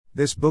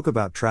This book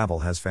about travel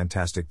has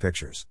fantastic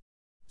pictures,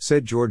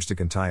 said George to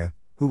Kantaya,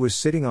 who was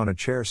sitting on a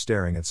chair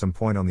staring at some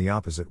point on the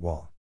opposite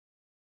wall.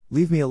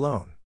 Leave me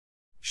alone,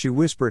 she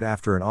whispered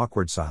after an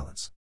awkward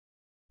silence.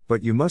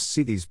 But you must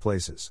see these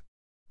places.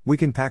 We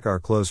can pack our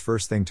clothes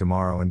first thing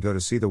tomorrow and go to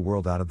see the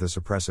world out of this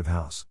oppressive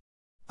house.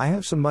 I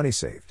have some money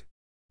saved.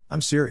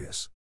 I'm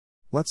serious.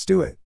 Let's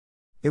do it.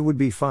 It would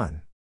be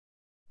fun.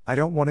 I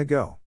don't want to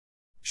go,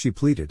 she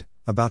pleaded,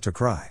 about to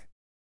cry.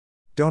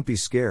 Don't be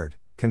scared,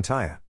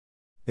 Kantaya.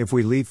 If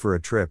we leave for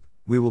a trip,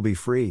 we will be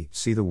free,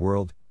 see the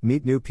world,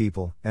 meet new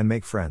people, and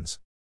make friends.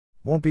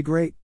 Won't be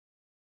great?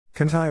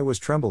 Kantaya was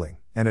trembling,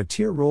 and a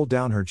tear rolled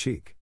down her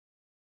cheek.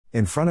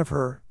 In front of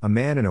her, a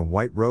man in a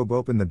white robe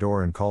opened the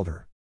door and called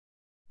her.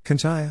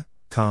 Kantaya,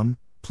 come,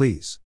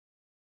 please.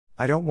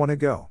 I don't want to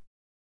go.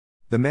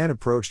 The man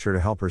approached her to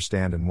help her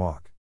stand and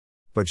walk.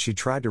 But she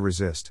tried to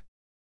resist.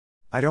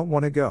 I don't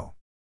want to go,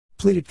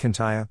 pleaded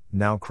Kantaya,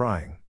 now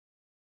crying.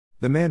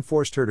 The man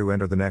forced her to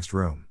enter the next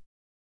room.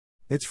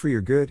 It's for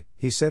your good,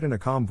 he said in a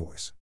calm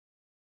voice.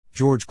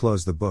 George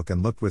closed the book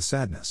and looked with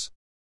sadness.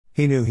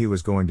 He knew he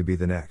was going to be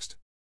the next.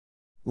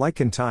 Like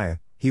Kantaya,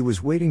 he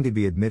was waiting to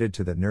be admitted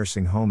to that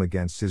nursing home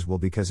against his will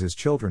because his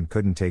children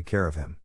couldn't take care of him.